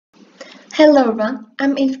Hello everyone,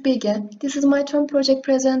 I'm Elif Bilge. This is my term project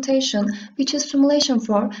presentation, which is simulation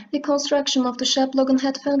for reconstruction of the Shepp-Logan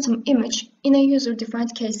head phantom image in a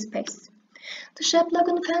user-defined case space. The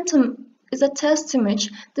Shepp-Logan phantom is a test image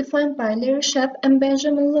defined by Larry Shepp and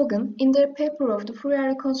Benjamin Logan in their paper of the Fourier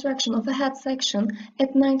reconstruction of a head section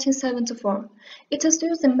at 1974. It is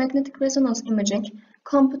used in magnetic resonance imaging,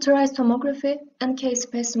 computerized tomography, and case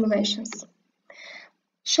space simulations.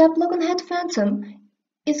 Shepp-Logan head phantom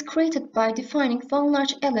is created by defining one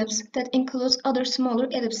large ellipse that includes other smaller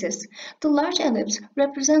ellipses. The large ellipse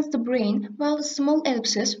represents the brain, while the small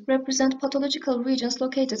ellipses represent pathological regions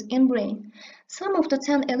located in brain. Sum of the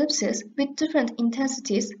 10 ellipses with different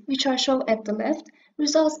intensities, which are shown at the left,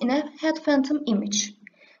 results in a head phantom image.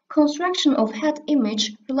 Construction of head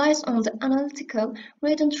image relies on the analytical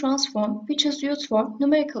radon transform, which is used for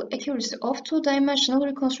numerical accuracy of two-dimensional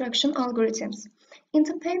reconstruction algorithms. In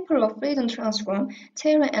the paper of radon transform,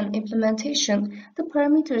 theory and implementation, the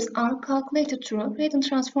parameters are calculated through radon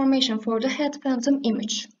transformation for the head phantom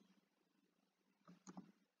image.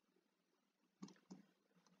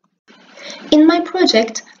 In my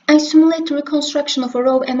project, I simulate the reconstruction of a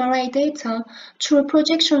raw MRI data through a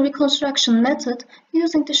projection reconstruction method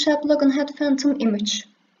using the Shepp-Logan head phantom image.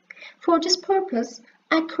 For this purpose,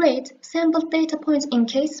 I create sampled data points in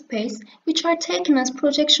case space, which are taken as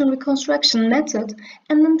projection reconstruction method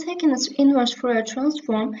and then taken as inverse Fourier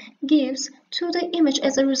transform gives to the image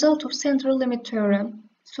as a result of central limit theorem.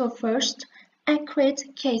 So first, I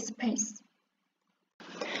create case space.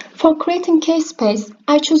 For creating case space,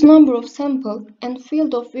 I choose number of sample and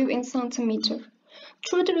field of view in centimeter.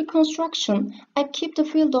 Through the reconstruction, I keep the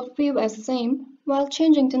field of view as same while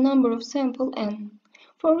changing the number of sample n.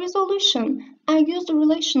 For resolution, I use the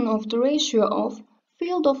relation of the ratio of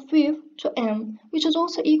field of view to n, which is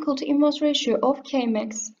also equal to inverse ratio of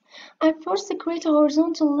Kmax. I first create a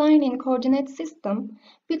horizontal line in coordinate system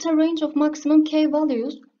with a range of maximum k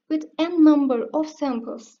values with n number of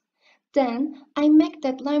samples. Then I make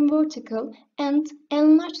that line vertical and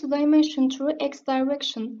enlarge the dimension through x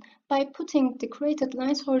direction by putting the created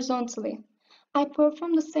lines horizontally. I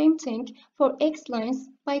perform the same thing for x lines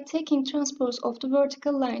by taking transpose of the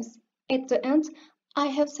vertical lines. At the end, I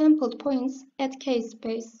have sampled points at case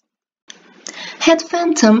space. Head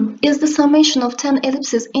phantom is the summation of 10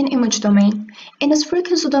 ellipses in image domain. In its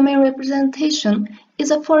frequency domain representation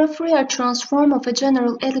is for a Fourier transform of a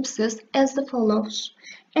general ellipses as the follows.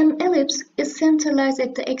 An ellipse is centralized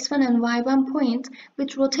at the x1 and y1 point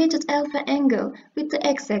with rotated alpha angle with the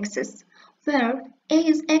x-axis, where a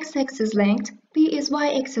is x-axis length, b is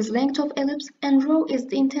y-axis length of ellipse, and rho is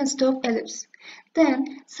the intensity of ellipse.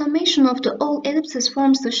 Then, summation of the all ellipses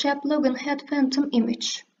forms the Shepp-Logan head phantom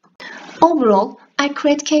image. Overall, I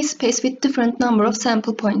create case space with different number of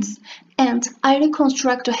sample points, and I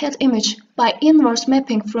reconstruct the head image by inverse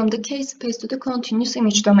mapping from the case space to the continuous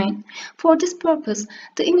image domain. For this purpose,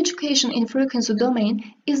 the image equation in frequency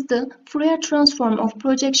domain is the Fourier transform of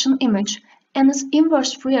projection image, and its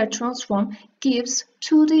inverse Fourier transform gives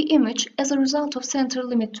 2D image as a result of central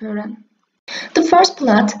limit theorem. The first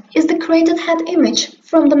plot is the created head image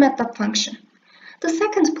from the MATLAB function. The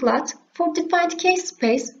second plot for defined case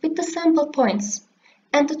space with the sample points,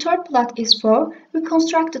 and the third plot is for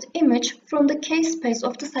reconstructed image from the case space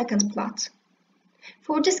of the second plot.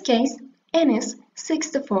 For this case, n is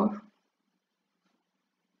 64.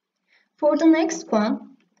 For the next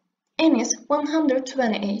one, n is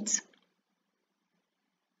 128.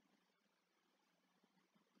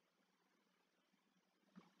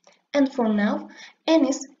 And for now, n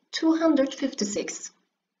is 256.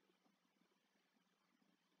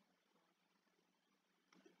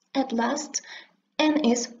 At last, n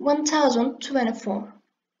is 1024.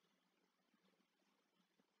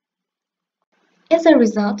 As a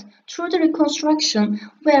result, through the reconstruction,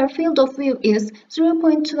 where field of view is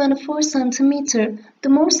 0.24 cm, the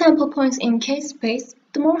more sample points in case space,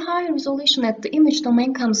 the more higher resolution at the image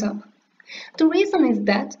domain comes up. The reason is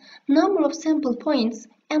that number of sample points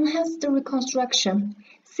enhances the reconstruction,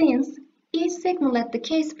 since each signal at the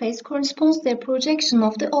case space corresponds to a projection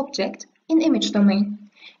of the object in image domain.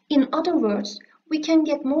 In other words, we can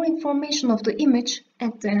get more information of the image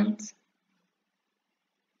at the end.